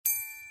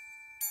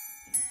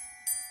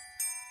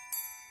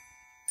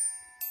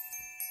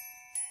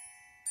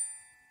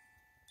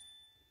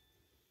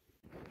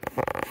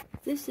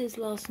This is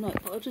last night,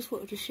 but I just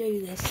wanted to show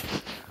you this.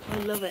 I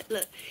love it.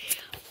 Look,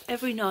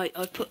 every night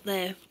I put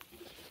their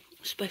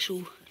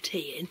special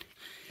tea in,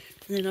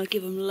 and then I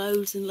give them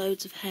loads and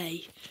loads of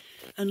hay,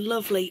 and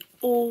Lovely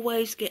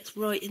always gets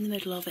right in the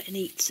middle of it and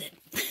eats it.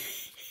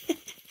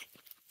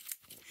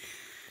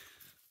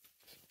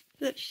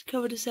 Look, she's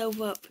covered herself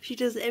up. She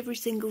does it every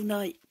single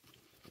night.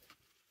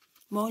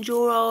 Mind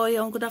your eye,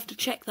 I'm going to have to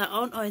check that,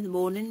 aren't I, in the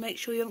morning? Make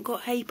sure you haven't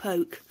got hay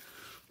poke.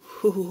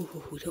 Oh,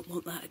 we don't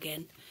want that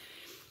again.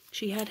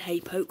 She had hay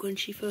poke when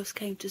she first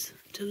came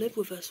to live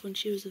with us, when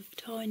she was a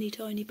tiny,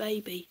 tiny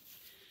baby.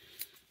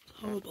 It's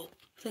horrible.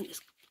 I think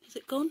it's... Is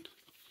it gone?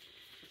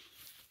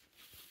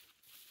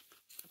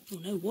 Oh,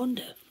 no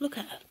wonder. Look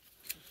at her.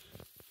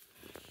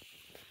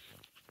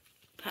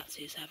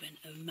 Patsy's having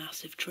a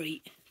massive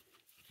treat.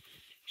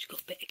 She's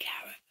got a bit of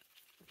carrot.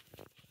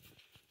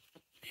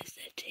 There's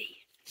their tea.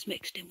 It's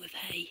mixed in with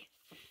hay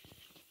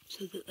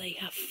so that they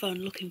have fun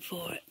looking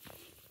for it.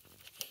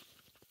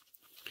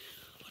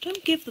 I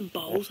don't give them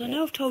bowls. I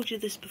know I've told you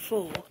this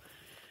before.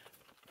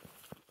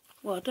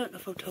 Well, I don't know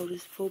if I've told you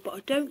this before, but I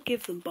don't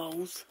give them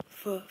bowls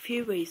for a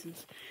few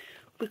reasons.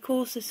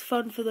 Because it's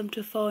fun for them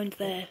to find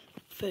their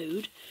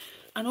food,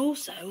 and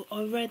also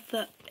I read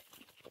that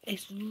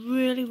it's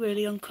really,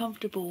 really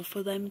uncomfortable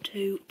for them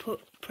to put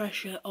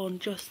pressure on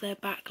just their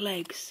back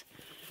legs.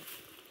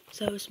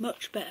 So it's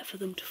much better for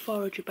them to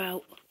forage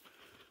about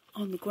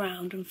on the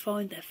ground and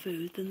find their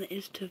food than it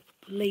is to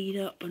lead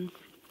up and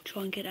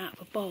try and get out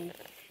of a bowl.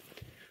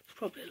 It's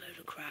probably a load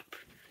of crap.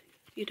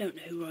 You don't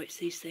know who writes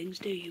these things,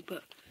 do you?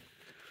 But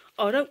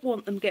I don't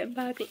want them getting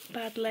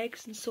bad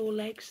legs and sore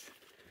legs.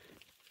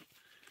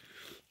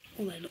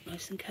 Oh, they look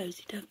nice and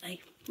cosy, don't they?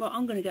 Right,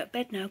 I'm going to go to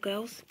bed now,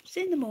 girls.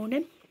 See you in the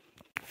morning.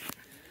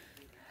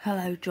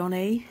 Hello,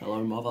 Johnny.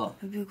 Hello, Mother.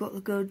 Have you got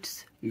the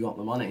goods? You got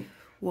the money?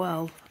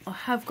 Well, I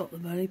have got the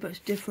money, but it's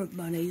different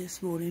money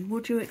this morning.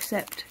 Would you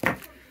accept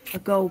a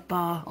gold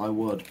bar? I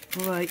would.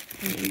 All right,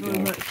 thank you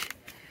very much.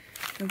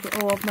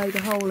 Oh, I've made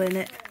a hole in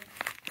it.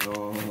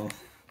 Oh.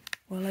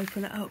 Well,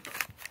 open it up.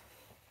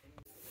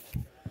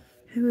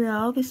 Here we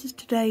are. This is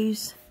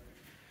today's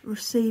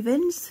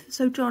receivings.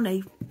 So,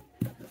 Johnny,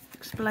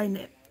 explain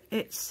it.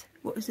 It's,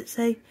 what does it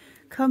say?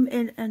 Come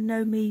in and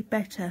know me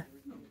better,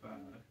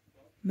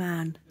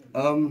 man.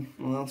 Well,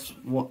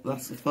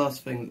 that's the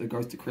first thing that the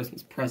Ghost of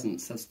Christmas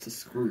Present says to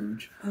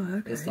Scrooge. Oh,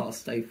 okay. It's that'll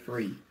stay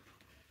free.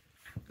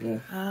 Yeah.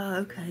 Ah,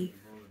 okay.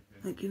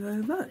 Thank you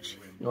very much.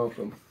 You're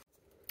welcome.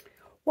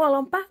 Well,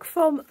 I'm back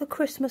from the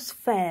Christmas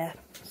fair,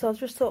 so I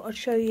just thought I'd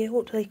show you,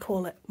 what do they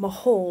call it? My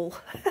haul.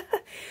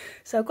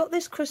 So I've got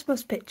this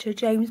Christmas picture.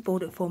 James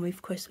bought it for me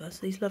for Christmas.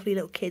 These lovely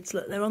little kids,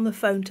 look, they're on the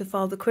phone to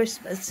Father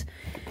Christmas.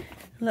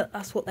 Look,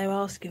 that's what they're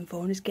asking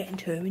for, and he's getting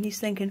to him, and he's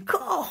thinking,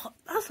 God,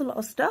 that's a lot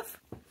of stuff.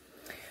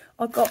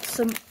 I've got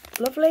some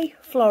lovely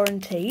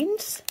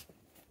Florentines.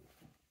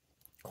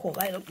 Oh,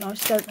 they look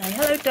nice, don't they?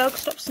 Hello, Doug,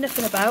 stop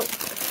sniffing about.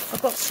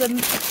 I've got some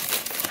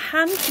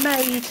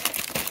handmade,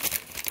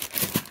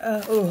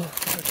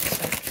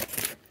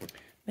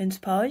 mince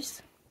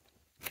pies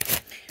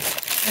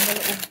from a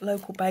little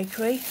local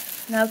bakery.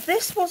 Now,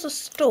 this was a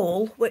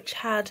stall which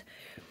had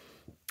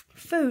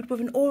food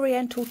with an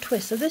oriental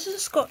twist. So this is a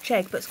Scotch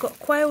egg, but it's got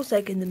quail's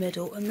egg in the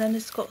middle, and then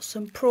it's got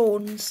some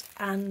prawns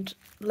and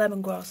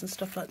lemongrass and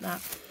stuff like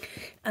that.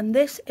 And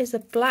this is a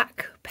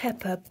black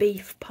pepper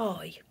beef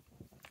pie.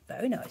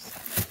 Very nice.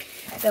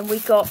 Then we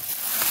got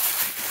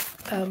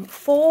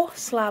 4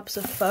 slabs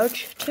of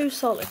fudge, 2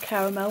 salted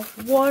caramel,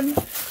 1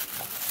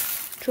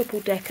 triple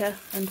decker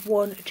and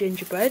 1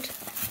 gingerbread.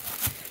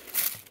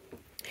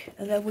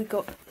 And then we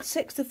got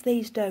 6 of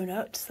these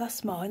donuts.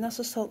 That's mine. That's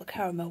a salted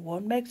caramel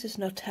one. Meg's is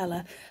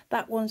Nutella.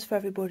 That one's for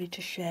everybody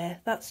to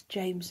share. That's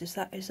James's.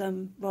 That is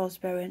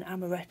raspberry and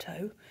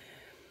amaretto.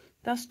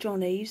 That's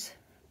Johnny's.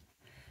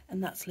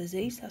 And that's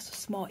Lizzie's. That's a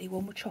Smarty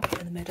one with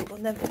chocolate in the middle.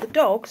 And then for the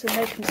dogs, and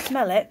they can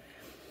smell it,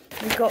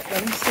 we got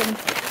them some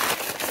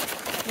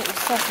little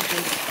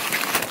sausages.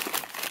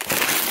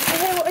 Did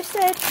you hear what I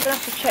said? You're going to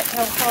have to check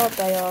how hard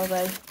they are,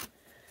 though.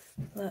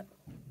 Look.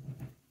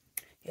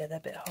 Yeah, they're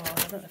a bit hard.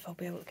 I don't know if I'll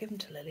be able to give them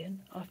to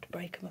Lillian. I'll have to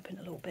break them up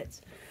into little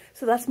bits.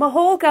 So that's my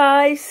haul,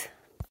 guys.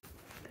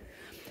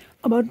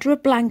 I'm under a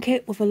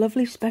blanket with a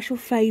lovely special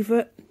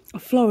favourite, a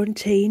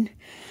Florentine.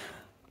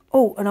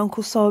 Oh, and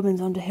Uncle Simon's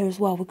under here as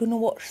well. We're going to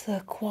watch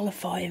the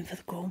qualifying for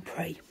the Grand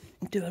Prix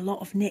and do a lot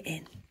of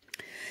knitting.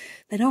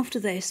 Then after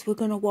this, we're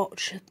going to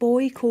watch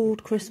Boy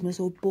Called Christmas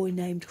or Boy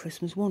Named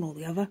Christmas, one or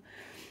the other.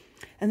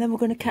 And then we're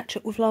going to catch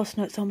up with last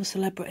night's I'm a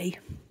Celebrity.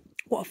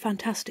 What a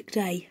fantastic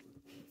day.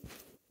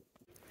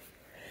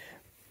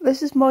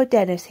 This is my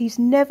Dennis. He's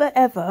never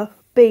ever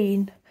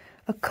been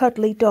a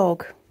cuddly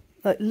dog.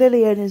 Like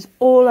Lillian is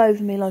all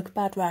over me like a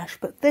bad rash.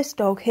 But this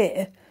dog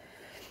here,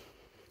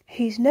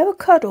 he's never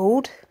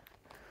cuddled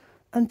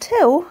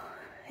until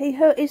he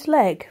hurt his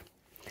leg.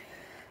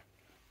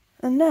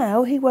 And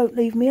now he won't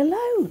leave me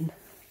alone.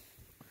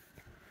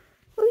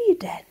 Who are you,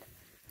 Den?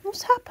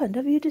 What's happened?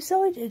 Have you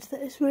decided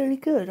that it's really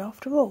good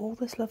after all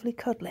this lovely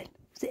cuddling?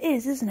 It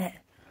is, isn't it?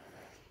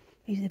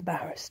 He's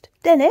embarrassed.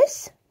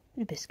 Dennis,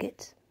 your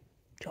biscuits.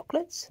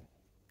 Chocolates?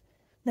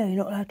 No, you're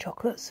not allowed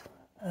chocolates.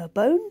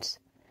 Bones?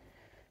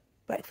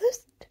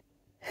 Breakfast?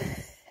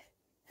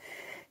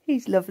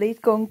 He's lovely. He's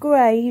gone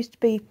grey. He used to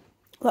be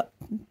like,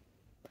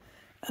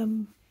 he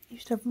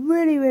used to have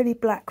really, really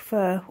black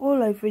fur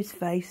all over his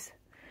face.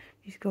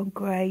 He's gone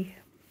grey.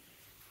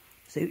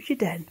 Suits you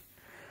then.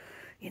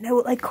 You know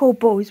what they call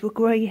boys with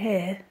grey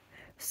hair?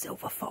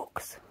 Silver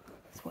fox.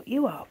 That's what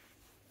you are.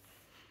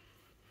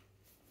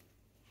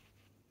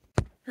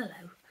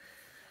 Hello.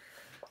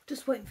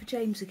 Just waiting for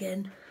James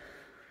again.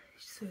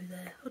 He's through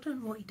there. I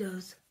don't know what he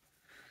does.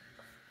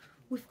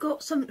 We've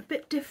got something a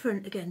bit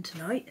different again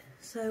tonight,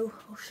 so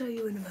I'll show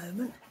you in a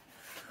moment.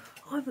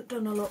 I haven't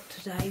done a lot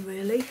today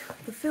really.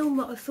 The film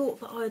that I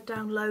thought that I had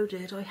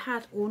downloaded, I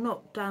had, or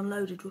not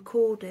downloaded,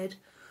 recorded.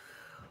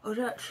 I'd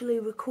actually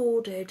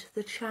recorded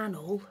the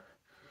channel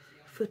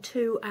for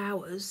 2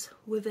 hours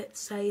with it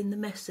saying the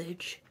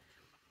message,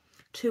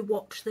 to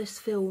watch this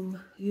film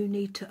you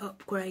need to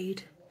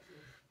upgrade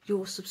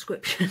your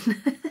subscription.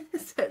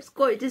 So it's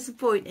quite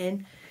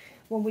disappointing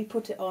when we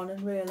put it on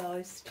and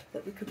realised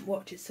that we couldn't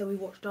watch it, so we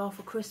watched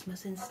Arthur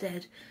Christmas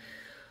instead.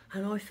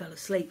 And I fell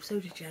asleep, so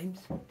did James.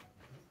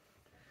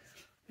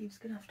 He's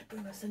going to have to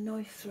bring us a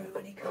knife through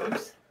when he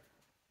comes.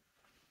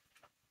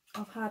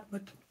 I've had my...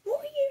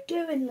 What are you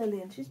doing,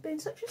 Lillian? She's been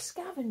such a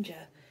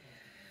scavenger.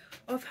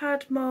 I've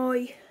had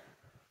my...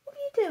 What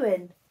are you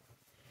doing?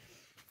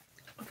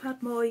 I've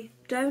had my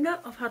donut.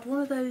 I've had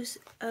one of those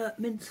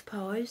mince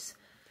pies.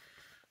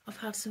 I've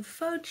had some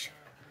fudge.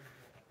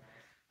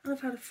 And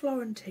I've had a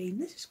Florentine.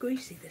 This is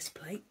greasy, this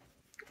plate.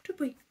 What did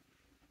we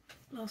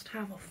last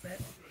have off of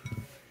it?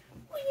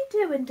 What are you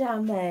doing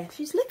down there?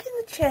 She's licking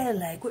the chair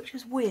leg, which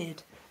is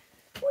weird.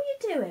 What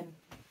are you doing?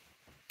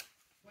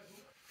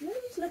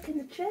 Lily's licking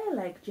the chair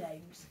leg,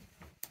 James.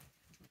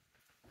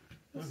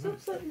 It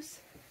looks like this.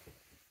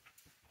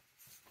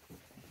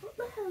 What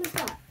the hell is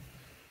that?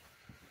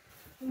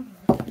 Oh,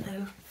 I don't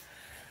know.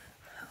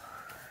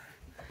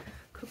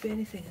 Could be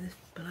anything in this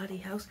bloody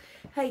house.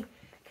 Hey,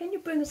 can you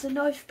bring us a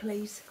knife,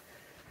 please?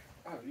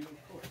 Oh, you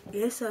of course.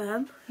 Yes, I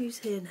am. Who's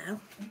here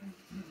now?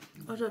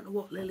 I don't know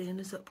what Lillian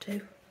is up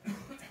to.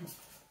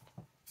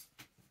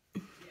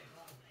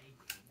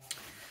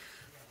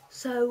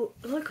 So,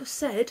 like I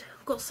said,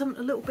 I've got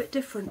something a little bit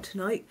different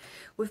tonight.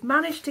 We've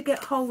managed to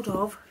get hold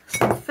of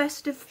some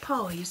festive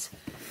pies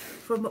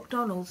from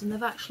McDonald's, and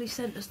they've actually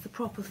sent us the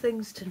proper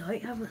things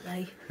tonight, haven't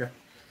they? Yeah.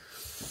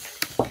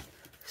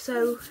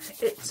 So,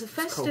 it's a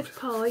festive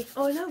pie.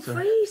 Oh, I know,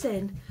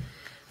 freezing.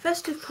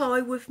 Festive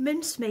pie with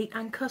mincemeat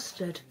and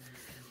custard.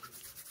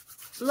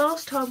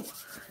 Last time,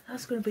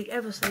 that's going to be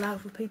ever so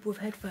loud for people with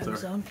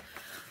headphones on.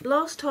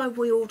 Last time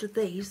we ordered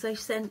these, they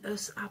sent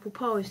us apple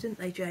pies, didn't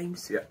they,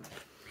 James? Yeah.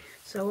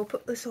 So I'll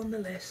put this on the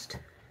list.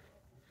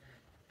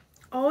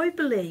 I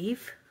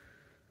believe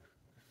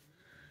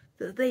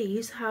that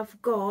these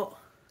have got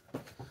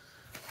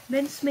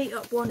mincemeat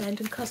up one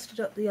end and custard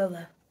up the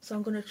other. So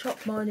I'm going to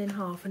chop mine in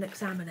half and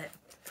examine it.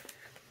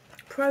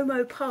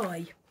 Promo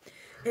pie.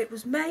 It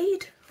was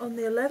made on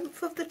the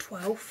 11th of the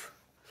 12th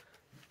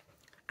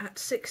at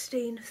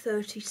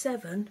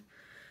 16:37,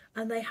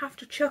 and they have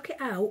to chuck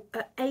it out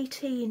at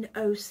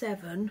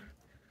 18:07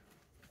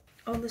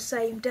 on the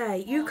same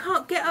day. You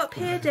can't get up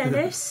here,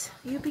 Dennis.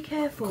 You be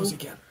careful. Of course you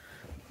can.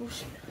 Well,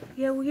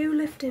 yeah, will you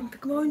lift him?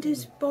 Mind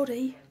his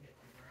body.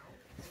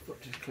 His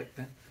foot just clicked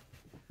then.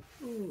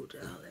 Oh,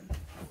 darling.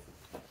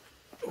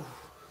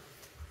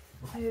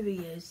 Here he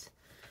is.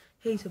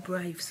 He's a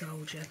brave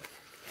soldier.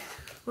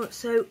 Right,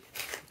 so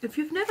if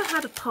you've never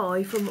had a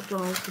pie from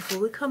McDonald's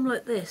before, they come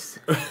like this.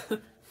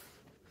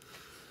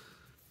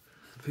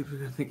 People are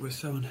going to think we're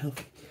so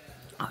unhealthy.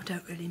 I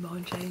don't really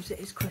mind, James. It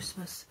is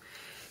Christmas.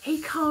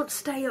 He can't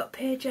stay up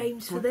here,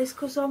 James, for this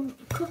because I'm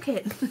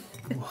cooking.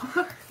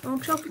 What?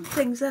 I'm chopping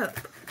things up.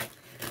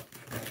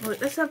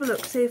 Right, let's have a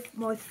look, see if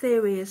my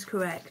theory is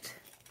correct.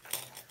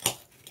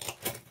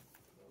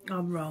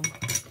 I'm wrong.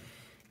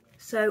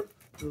 So,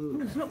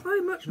 there's not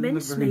very much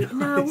mincemeat.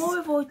 No, why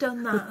have I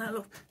done that? That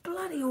looks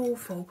bloody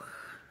awful.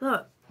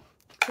 Look,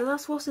 so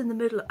that's what's in the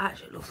middle.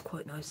 Actually, it looks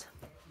quite nice.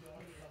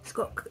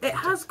 It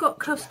has got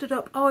custard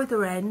up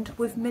either end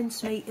with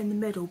mincemeat in the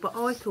middle, but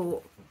I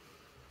thought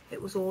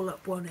it was all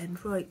up one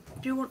end. Right,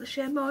 do you want to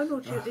share mine, or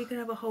do you think you can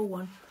have a whole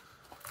one?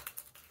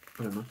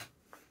 I don't know.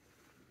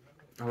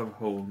 I'll have a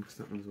whole one because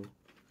that one's all...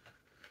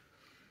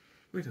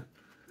 Wait a...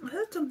 I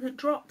heard something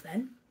drop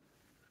then.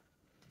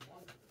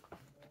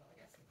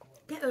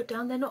 Get her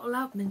down, they're not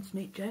allowed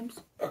mincemeat,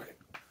 James. Okay.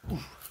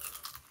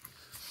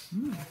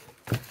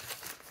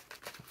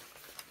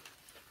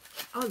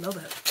 I love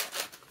it.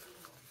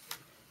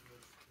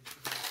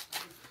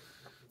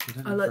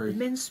 I like the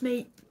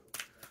mincemeat,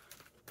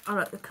 I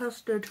like the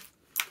custard,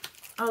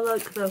 I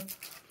like the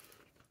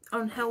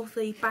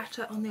unhealthy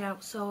batter on the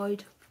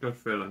outside. It does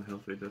feel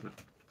unhealthy, doesn't it?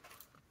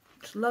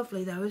 It's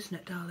lovely though, isn't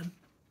it, darling?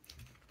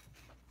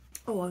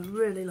 Oh, I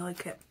really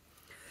like it.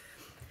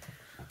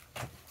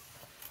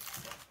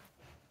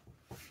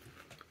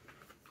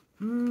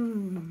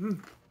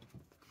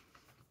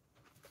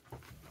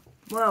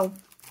 Well,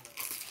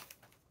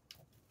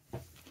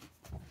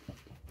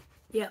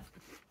 Yeah,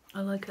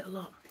 I like it a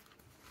lot.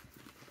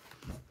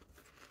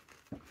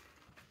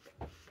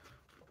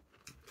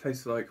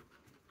 Tastes like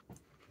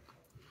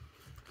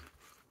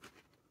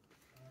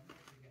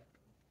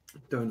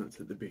donuts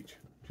at the beach.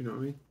 Do you know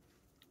what I mean?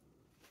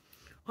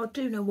 I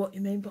do know what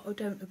you mean, but I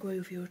don't agree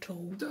with you at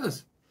all. It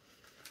does.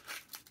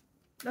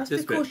 That's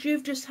This because bit.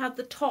 you've just had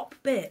the top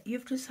bit.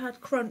 You've just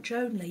had crunch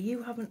only.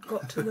 You haven't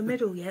got to the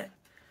middle yet.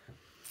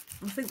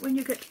 I think when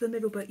you get to the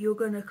middle bit, you're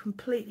going to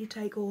completely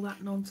take all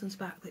that nonsense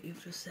back that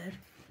you've just said.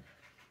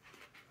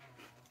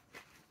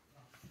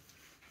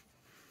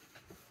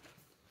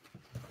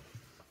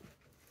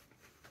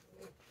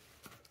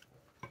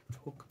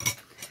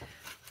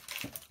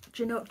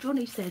 Do you know what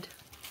Johnny said?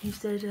 He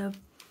said,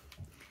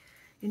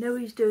 you know,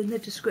 he's doing the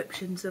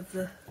descriptions of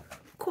the...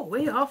 Cool,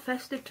 we are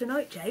festive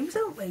tonight, James,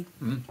 aren't we?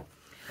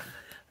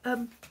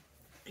 Mm.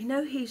 You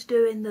know, he's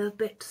doing the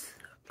bits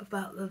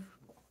about the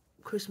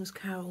Christmas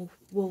Carol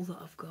wall that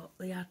I've got,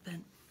 the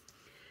Advent.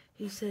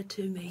 He said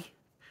to me,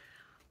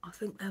 I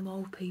think them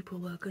old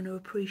people are going to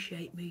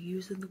appreciate me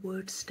using the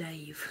word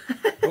stave.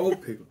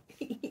 Old people?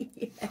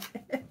 Yeah.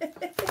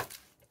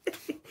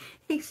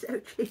 He's so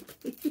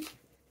cheeky.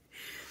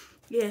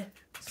 Yeah,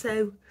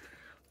 so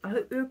I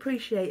hope you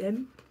appreciate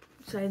him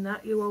saying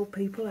that, you old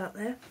people out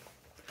there.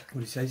 What do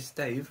you say,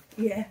 stave?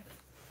 Yeah.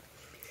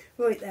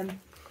 Right then.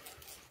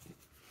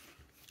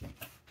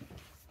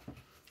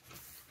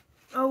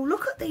 Oh,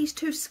 look at these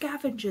two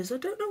scavengers. I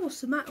don't know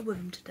what's the matter with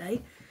them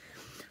today.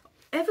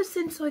 Ever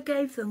since I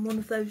gave them one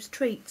of those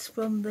treats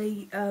from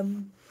the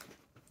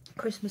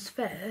Christmas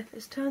fair,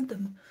 it's turned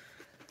them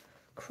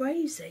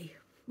crazy.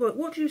 Right,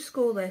 what do you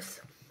score this?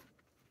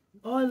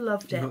 I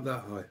loved it. Not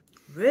that high.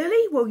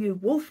 Really? Well, you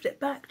wolfed it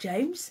back,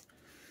 James.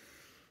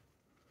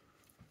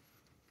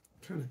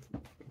 I'm trying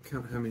to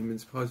count how many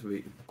mince pies we've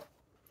eaten.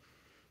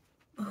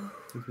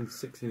 There's been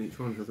 6 in each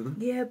one, hasn't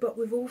there? Yeah, but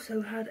we've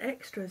also had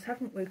extras,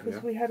 haven't we? Because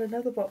Yeah. we had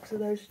another box of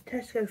those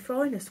Tesco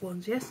Finest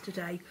ones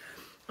yesterday.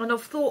 And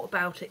I've thought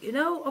about it, you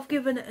know, I've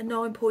given it a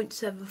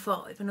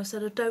 9.75 and I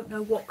said I don't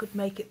know what could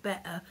make it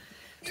better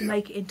to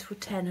make it into a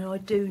 10, and I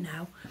do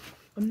now.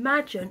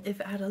 Imagine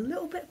if it had a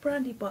little bit of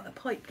brandy butter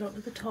piped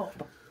onto the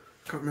top.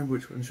 Can't remember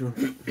which ones you're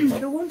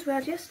The ones we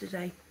had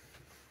yesterday.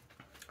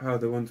 Oh,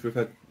 the ones we've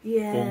had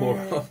Yeah. 4 more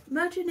of.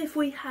 Imagine if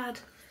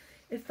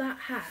that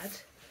had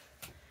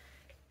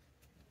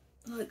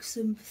like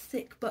some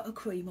thick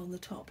buttercream on the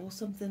top or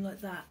something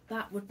like that.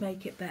 That would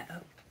make it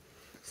better.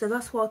 So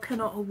that's why I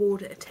cannot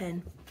award it a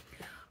 10.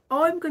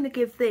 I'm going to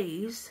give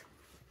these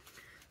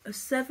a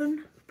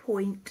 7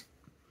 point...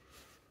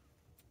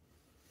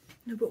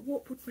 No, but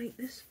what would make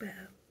this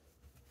better?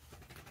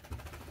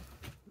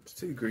 It's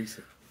too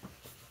greasy.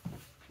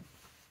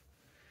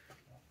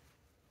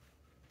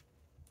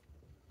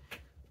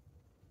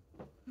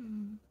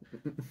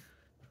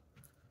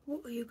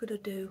 What are you going to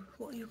do?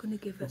 What are you going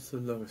to give it? What's the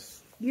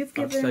lowest? You've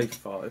I'd given... say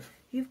 5.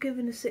 You've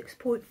given a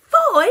 6.5?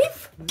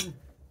 Mm.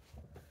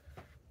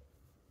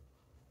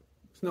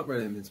 It's not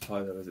really a mince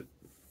pie though, is it?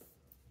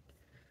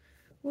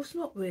 Well, it's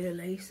not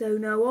really. So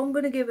no, I'm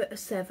going to give it a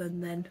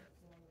 7 then.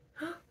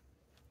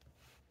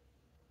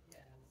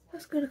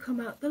 That's going to come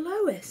out the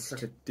lowest.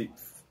 It's like a deep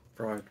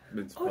fried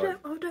mince pie.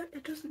 I don't,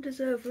 it doesn't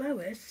deserve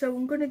lowest, so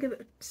I'm going to give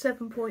it a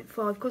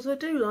 7.5 because I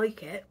do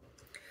like it.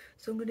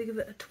 So I'm going to give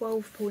it a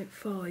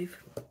 12.5.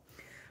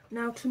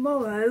 Now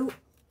tomorrow,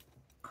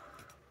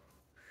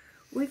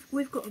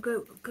 we've got to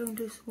go and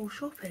do some more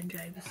shopping,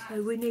 James.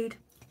 So we need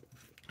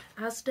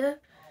Asda,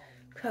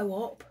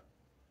 Co-op,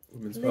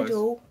 Mince pies.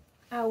 Lidl,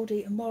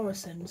 Aldi and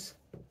Morrison's.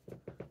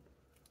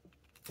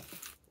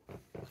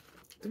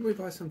 Didn't we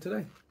buy some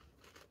today?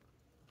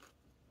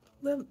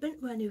 We haven't been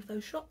to any of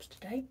those shops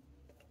today.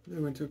 No,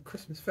 we went to a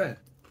Christmas fair.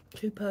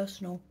 Too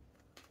personal.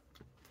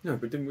 No,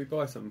 but didn't we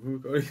buy some?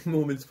 We've got to eat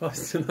more mince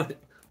pies tonight.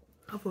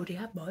 I've already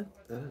had mine.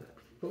 Ah.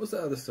 What was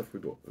that other stuff we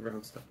bought? The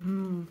round stuff?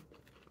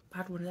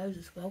 Had one of those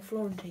as well,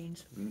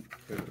 Florentines.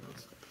 Very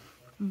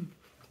nice.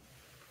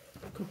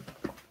 Cool.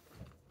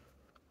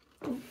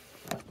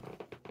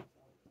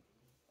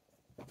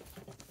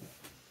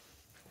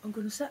 I'm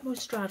going to set my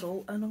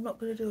straddle and I'm not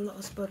going to do a lot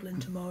of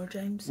spuddling tomorrow,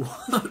 James.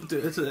 What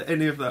does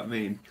any of that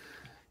mean?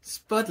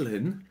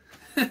 Spuddling?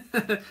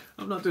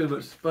 I'm not doing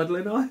much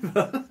spuddling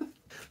either.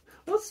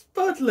 What's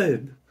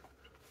spuddling?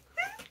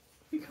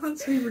 You can't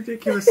say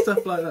ridiculous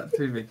stuff like that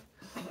to me.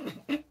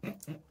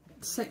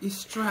 Set your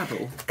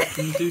straddle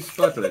and do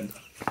spuddling.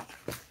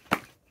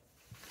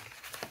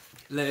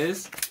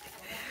 Liz,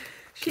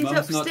 She's Mum's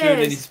upstairs. not doing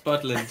any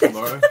spuddling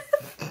tomorrow.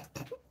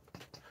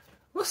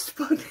 What's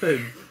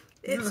spuddling?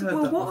 It's, Never heard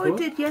well, that what I before.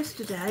 did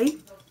yesterday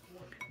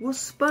was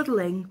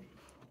spuddling.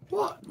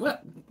 What?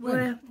 What? When?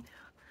 Where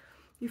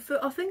you feel,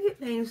 I think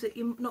it means that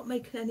you're not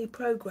making any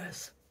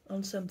progress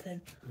on something.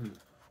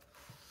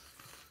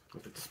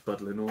 I've been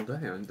spuddling all day. I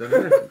haven't done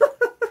anything.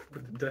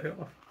 With the day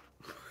off.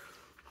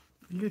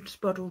 You'd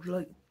spuddled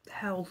like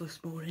hell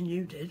this morning,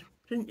 you did,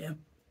 didn't you?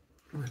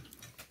 When?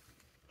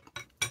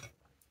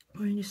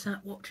 When you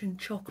sat watching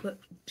Chocolate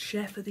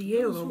Chef of the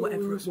Year or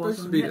whatever it was supposed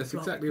to on be. Netflix. That's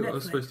exactly what I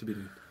was supposed to be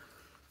doing.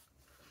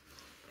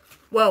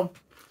 Well,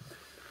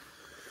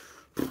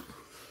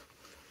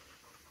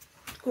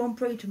 Grand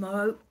Prix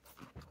tomorrow,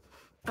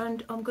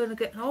 and I'm going to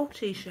get an old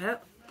t-shirt.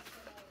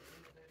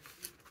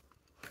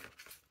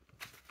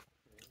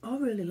 I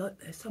really like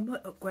this. I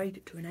might upgrade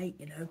it to an 8,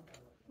 you know.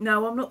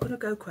 No, I'm not going to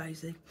go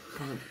crazy. I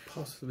can't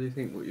possibly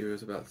think what you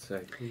was about to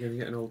say. You're going to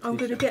get an old t-shirt? I'm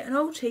going to get an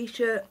old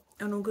t-shirt,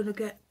 and I'm going to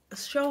get a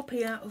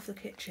Sharpie out of the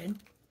kitchen,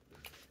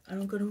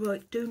 and I'm going to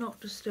write "Do Not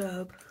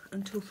Disturb"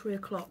 until 3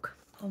 o'clock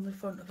on the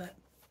front of it.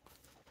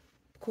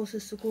 Of course,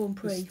 it's the Grand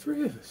Prix. There's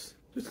 3 of us.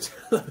 Just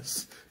tell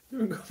us. You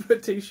haven't got to put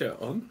a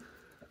t-shirt on.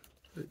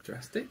 A bit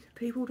drastic.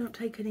 People don't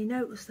take any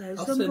notice though.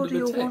 I'll Somebody send them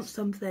a will want text.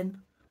 something.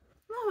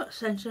 I'm not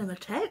sending them a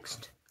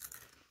text.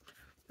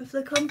 If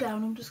they come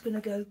down, I'm just going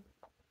to go.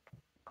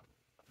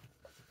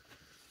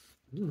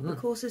 Of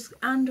course, it's,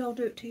 and I'll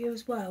do it to you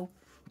as well.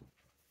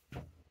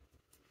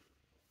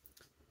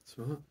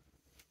 Smart.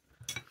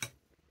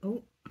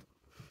 Oh,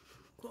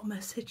 got a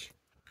message.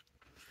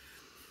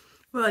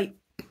 Right,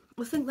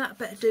 I think that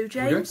better do,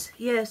 James.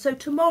 Okay. Yeah, so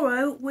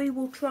tomorrow we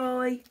will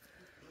try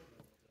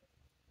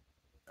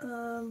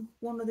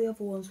one of the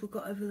other ones we've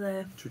got over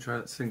there. Should we try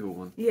that single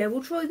one? Yeah,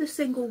 we'll try the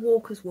single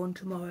walkers one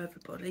tomorrow,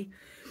 everybody.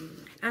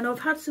 And I've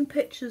had some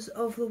pictures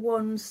of the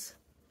ones,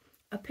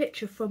 a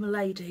picture from a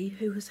lady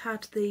who has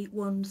had the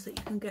ones that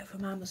you can get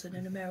from Amazon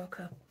in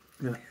America.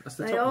 Yeah, that's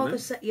the They top are one.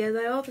 yeah,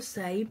 they are the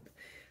same.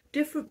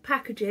 Different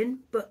packaging,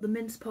 but the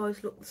mince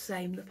pies look the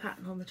same. The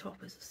pattern on the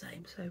top is the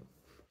same. So,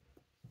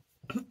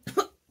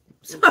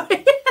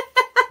 sorry.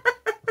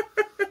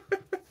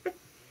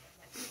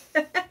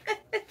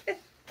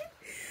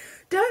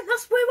 Don't.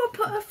 That's where I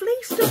put her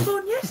fleece stuff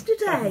on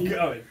yesterday. I'm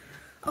going.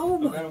 Oh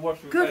I'm my going to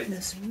wash my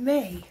goodness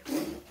me.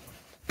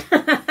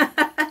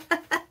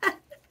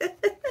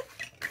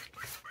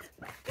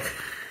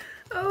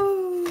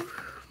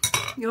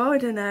 Oh, I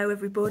don't know,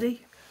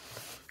 everybody.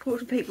 What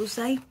do people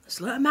say?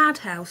 It's like a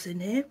madhouse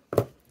in here.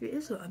 It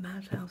is like a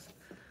madhouse.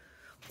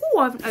 Oh,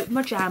 I haven't opened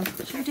my jam.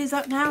 Shall we do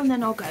that now and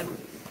then I'll go?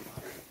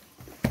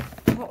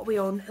 What are we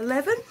on?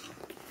 11?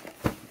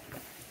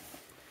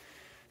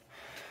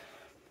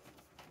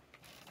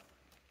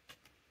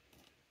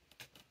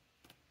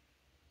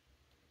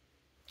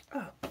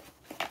 Oh.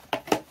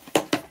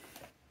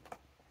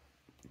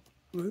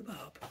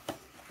 Rhubarb.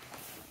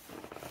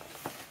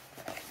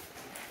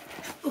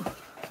 Oh,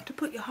 to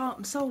put your heart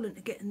and soul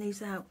into getting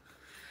these out.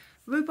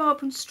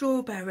 Rhubarb and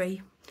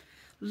strawberry.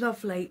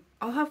 Lovely.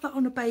 I'll have that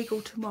on a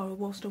bagel tomorrow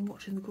whilst I'm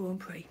watching the Grand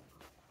Prix.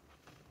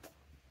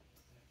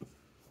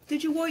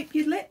 Did you wipe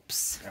your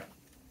lips? Yeah.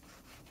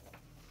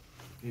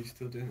 Are you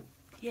still doing it?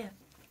 Yeah.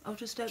 I'll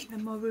just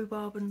open my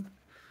rhubarb and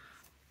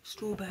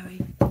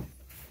strawberry.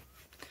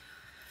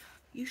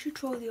 You should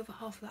try the other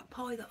half of that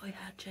pie that I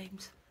had,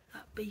 James.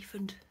 That beef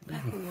and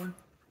pepper one.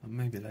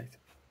 Maybe later.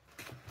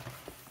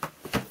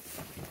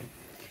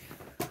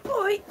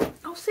 Alright,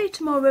 I'll see you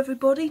tomorrow,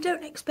 everybody.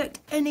 Don't expect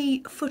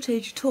any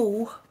footage at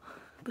all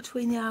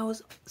between the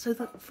hours. So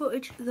the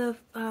footage, the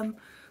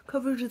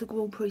coverage of the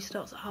Grand Prix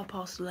starts at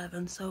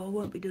 11:30, so I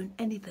won't be doing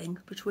anything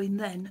between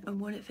then and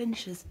when it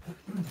finishes.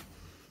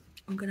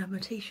 I'm going to have my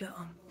t-shirt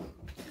on.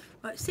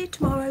 Right, see you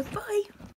tomorrow. Bye.